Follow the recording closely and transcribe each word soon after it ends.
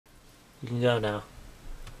You can go now.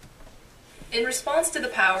 In response to the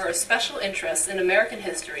power of special interests in American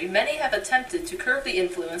history, many have attempted to curb the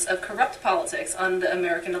influence of corrupt politics on the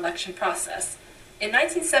American election process. In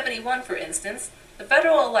 1971, for instance, the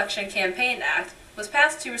Federal Election Campaign Act was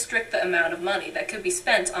passed to restrict the amount of money that could be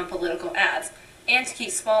spent on political ads, and to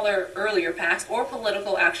keep smaller, earlier PACs or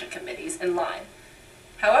political action committees in line.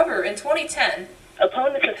 However, in 2010,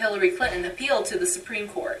 opponents of Hillary Clinton appealed to the Supreme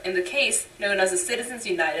Court in the case known as the Citizens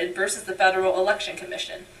United versus the Federal Election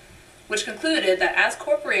Commission, which concluded that as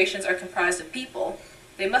corporations are comprised of people,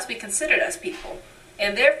 they must be considered as people,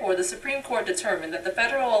 and therefore the Supreme Court determined that the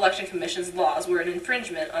Federal Election Commission's laws were an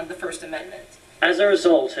infringement on the First Amendment. As a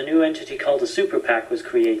result, a new entity called a Super PAC was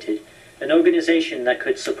created, an organization that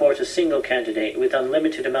could support a single candidate with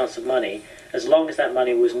unlimited amounts of money, as long as that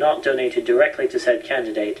money was not donated directly to said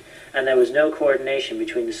candidate, and there was no coordination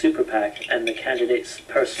between the Super PAC and the candidate's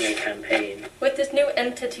personal campaign. With this new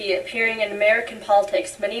entity appearing in American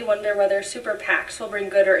politics, many wonder whether Super PACs will bring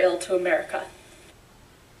good or ill to America.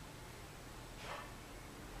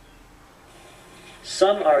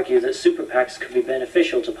 Some argue that Super PACs could be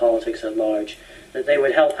beneficial to politics at large, that they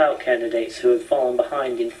would help out candidates who have fallen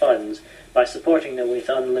behind in funds by supporting them with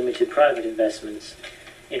unlimited private investments.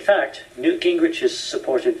 In fact, Newt Gingrich's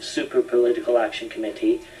supported Super Political Action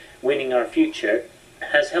Committee, Winning Our Future,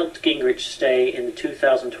 has helped Gingrich stay in the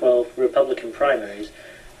 2012 Republican primaries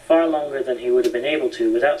far longer than he would have been able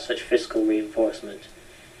to without such fiscal reinforcement.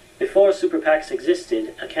 Before Super PACs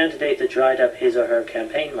existed, a candidate that dried up his or her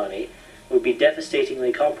campaign money would be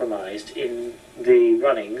devastatingly compromised in the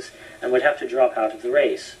runnings and would have to drop out of the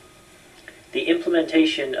race. The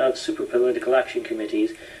implementation of super political action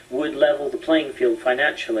committees would level the playing field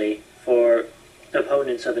financially for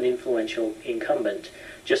opponents of an influential incumbent,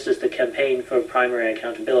 just as the campaign for primary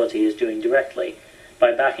accountability is doing directly,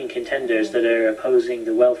 by backing contenders that are opposing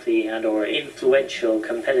the wealthy and or influential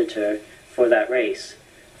competitor for that race.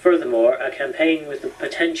 Furthermore, a campaign with a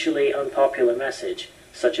potentially unpopular message,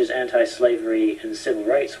 such as anti-slavery and civil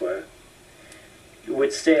rights were,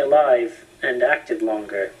 would stay alive and active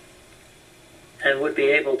longer, and would be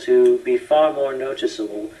able to be far more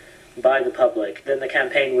noticeable by the public than the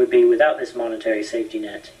campaign would be without this monetary safety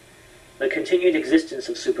net. The continued existence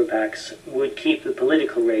of super PACs would keep the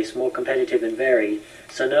political race more competitive and varied,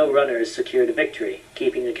 so no runners secured a victory,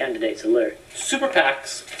 keeping the candidates alert. Super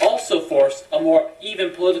PACs also forced a more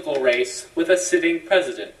even political race with a sitting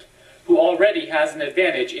president, who already has an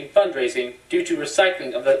advantage in fundraising due to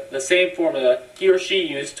recycling of the same formula he or she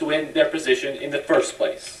used to win their position in the first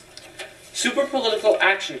place. Super political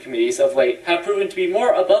action committees of late have proven to be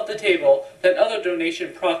more above the table than other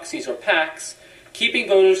donation proxies or PACs, keeping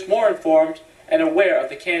voters more informed and aware of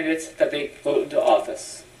the candidates that they vote into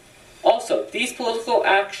office. Also, these political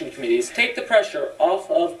action committees take the pressure off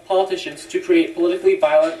of politicians to create politically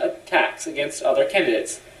violent attacks against other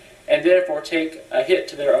candidates, and therefore take a hit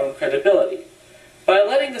to their own credibility. By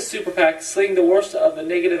letting the super PAC sling the worst of the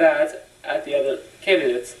negative ads at the other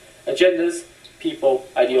candidates, agendas, people,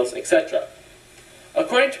 ideals, etc.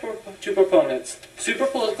 According to proponents, super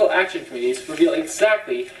political action committees reveal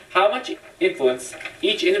exactly how much influence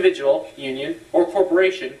each individual, union, or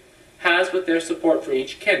corporation has with their support for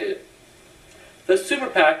each candidate. The super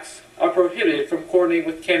PACs are prohibited from coordinating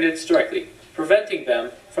with candidates directly, preventing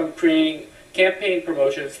them from creating campaign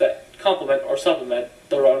promotions that complement or supplement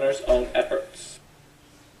the runner's own efforts.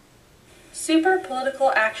 Super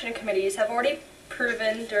political action committees have already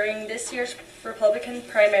proven during this year's Republican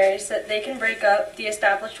primaries that they can break up the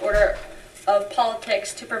established order of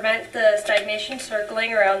politics to prevent the stagnation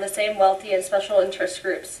circling around the same wealthy and special interest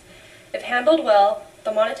groups. If handled well,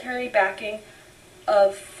 the monetary backing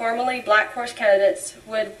of formerly black horse candidates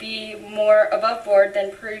would be more above board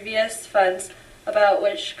than previous funds about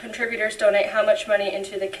which contributors donate how much money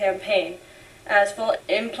into the campaign, as full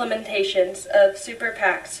implementations of super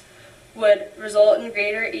PACs would result in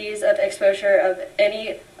greater ease of exposure of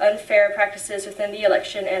any unfair practices within the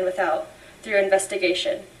election and without, through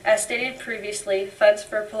investigation. As stated previously, funds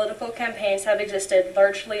for political campaigns have existed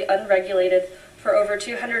largely unregulated for over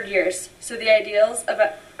 200 years, so the ideals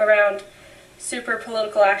around super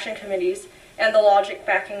political action committees and the logic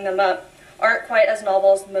backing them up aren't quite as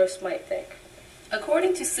novel as most might think.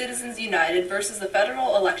 According to Citizens United versus the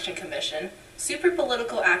Federal Election Commission, super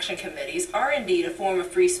political action committees are indeed a form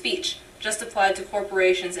of free speech, just applied to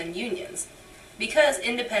corporations and unions. Because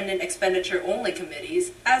independent expenditure-only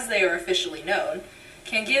committees, as they are officially known,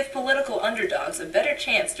 can give political underdogs a better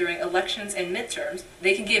chance during elections and midterms,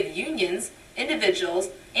 they can give unions, individuals,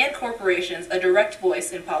 and corporations a direct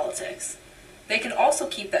voice in politics. They can also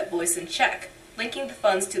keep that voice in check, linking the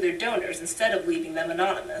funds to their donors instead of leaving them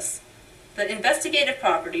anonymous. The investigative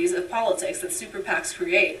properties of politics that super PACs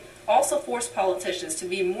create also force politicians to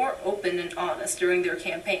be more open and honest during their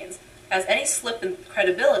campaigns, as any slip in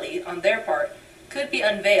credibility on their part could be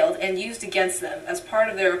unveiled and used against them as part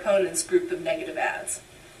of their opponent's group of negative ads.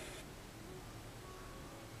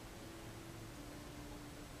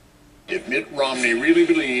 If Mitt Romney really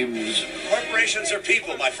believes corporations are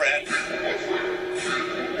people, my friend,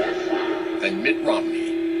 then Mitt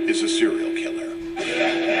Romney is a serial killer.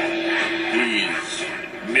 He's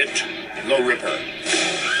Mitt the Ripper.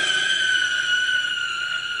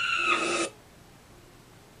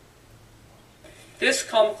 This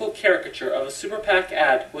comical caricature of a super PAC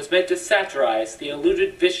ad was meant to satirize the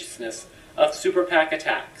alluded viciousness of super PAC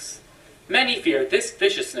attacks. Many fear this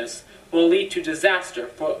viciousness will lead to disaster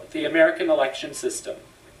for the American election system.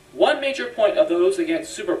 One major point of those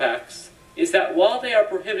against super PACs is that while they are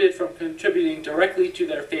prohibited from contributing directly to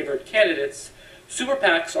their favored candidates, super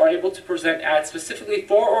PACs are able to present ads specifically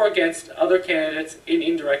for or against other candidates in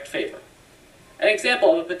indirect favor. An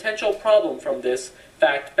example of a potential problem from this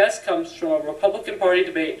fact best comes from a Republican Party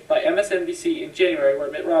debate by MSNBC in January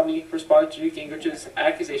where Mitt Romney responded to Newt Gingrich's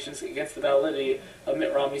accusations against the validity of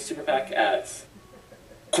Mitt Romney's super PAC ads.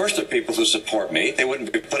 of course there are people who support me. They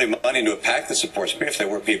wouldn't be putting money into a PAC that supports me if there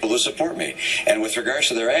were people who support me. And with regards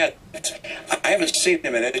to their ads, I haven't seen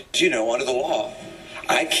them in it, as you know, under the law.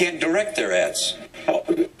 I can't direct their ads. Oh,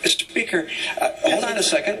 Speaker, hold on a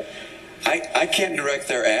second. I can't direct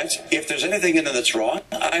their ads. If there's anything in them that's wrong,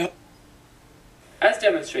 As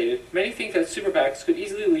demonstrated, many think that super PACs could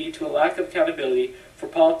easily lead to a lack of accountability for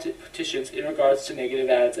politicians in regards to negative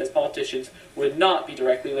ads, as politicians would not be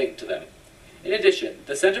directly linked to them. In addition,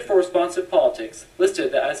 the Center for Responsive Politics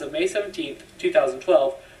listed that as of May 17,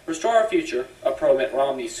 2012, Restore Our Future, a pro-Mitt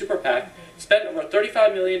Romney super PAC, spent over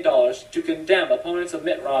 $35 million to condemn opponents of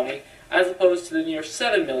Mitt Romney, as opposed to the near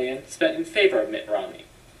 $7 million spent in favor of Mitt Romney.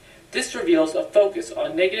 This reveals a focus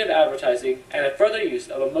on negative advertising and a further use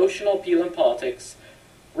of emotional appeal in politics,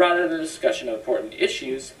 rather than a discussion of important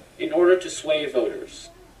issues, in order to sway voters.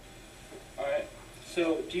 Alright,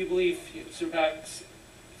 so do you believe super PACs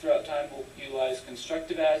throughout time will utilize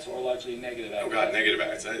constructive ads or largely negative ads? Oh God, negative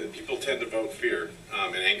ads. People tend to vote fear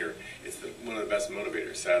and anger. It's one of the best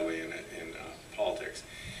motivators, sadly, in politics.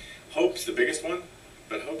 Hope's the biggest one,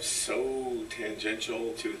 but hope's so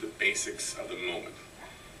tangential to the basics of the moment.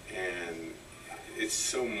 And it's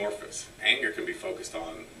so amorphous. Anger can be focused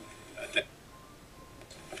on a thing.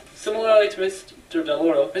 Similarly to Mr. Del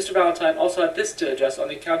Oro, Mr. Valentine also had this to address on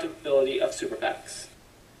the accountability of super PACs.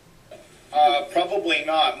 Probably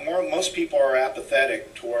not. Most people are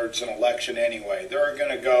apathetic towards an election anyway. They're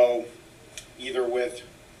going to go either with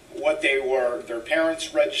what their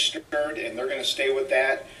parents registered, and they're going to stay with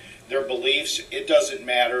that. Their beliefs, it doesn't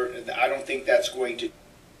matter. I don't think that's going to.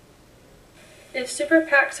 If super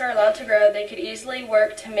PACs are allowed to grow, they could easily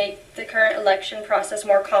work to make the current election process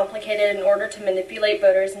more complicated in order to manipulate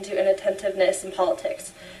voters into inattentiveness in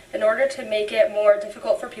politics. In order to make it more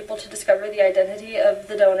difficult for people to discover the identity of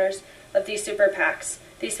the donors of these super PACs,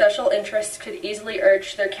 these special interests could easily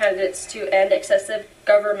urge their candidates to end excessive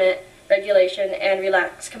government regulation and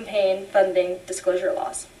relax campaign funding disclosure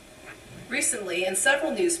laws. Recently, in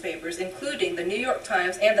several newspapers, including the New York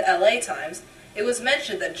Times and the LA Times, it was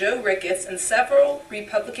mentioned that Joe Ricketts and several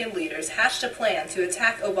Republican leaders hatched a plan to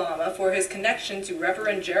attack Obama for his connection to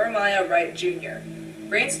Reverend Jeremiah Wright Jr.,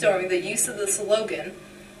 brainstorming the use of the slogan,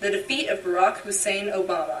 "The defeat of Barack Hussein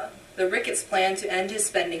Obama, the Ricketts plan to end his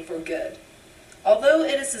spending for good." Although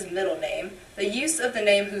it is his middle name, the use of the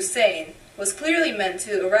name Hussein was clearly meant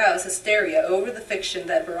to arouse hysteria over the fiction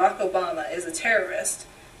that Barack Obama is a terrorist,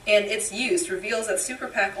 and its use reveals that super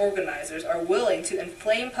PAC organizers are willing to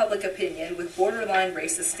inflame public opinion with borderline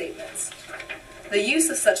racist statements. The use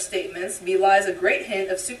of such statements belies a great hint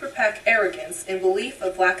of super PAC arrogance and belief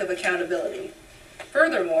of lack of accountability.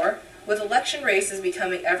 Furthermore, with election races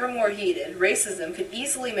becoming ever more heated, racism could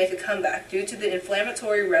easily make a comeback due to the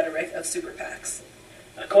inflammatory rhetoric of super PACs.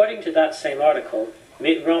 According to that same article,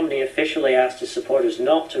 Mitt Romney officially asked his supporters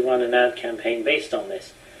not to run an ad campaign based on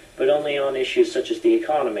this, but only on issues such as the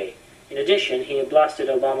economy. In addition, he had blasted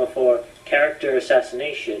Obama for character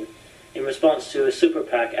assassination in response to a super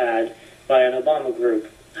PAC ad by an Obama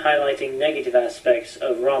group, highlighting negative aspects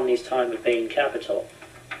of Romney's time at Bain Capital.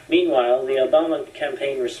 Meanwhile, the Obama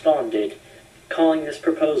campaign responded, calling this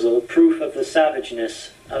proposal proof of the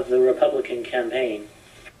savageness of the Republican campaign.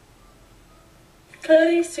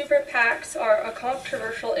 Clearly, super PACs are a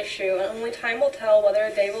controversial issue, and only time will tell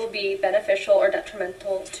whether they will be beneficial or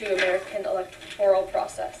detrimental to American electoral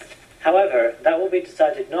process. However, that will be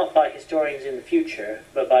decided not by historians in the future,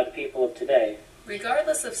 but by the people of today.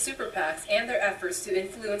 Regardless of super PACs and their efforts to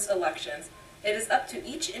influence elections, it is up to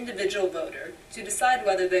each individual voter to decide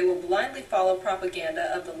whether they will blindly follow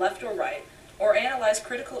propaganda of the left or right, or analyze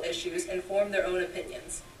critical issues and form their own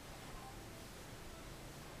opinions.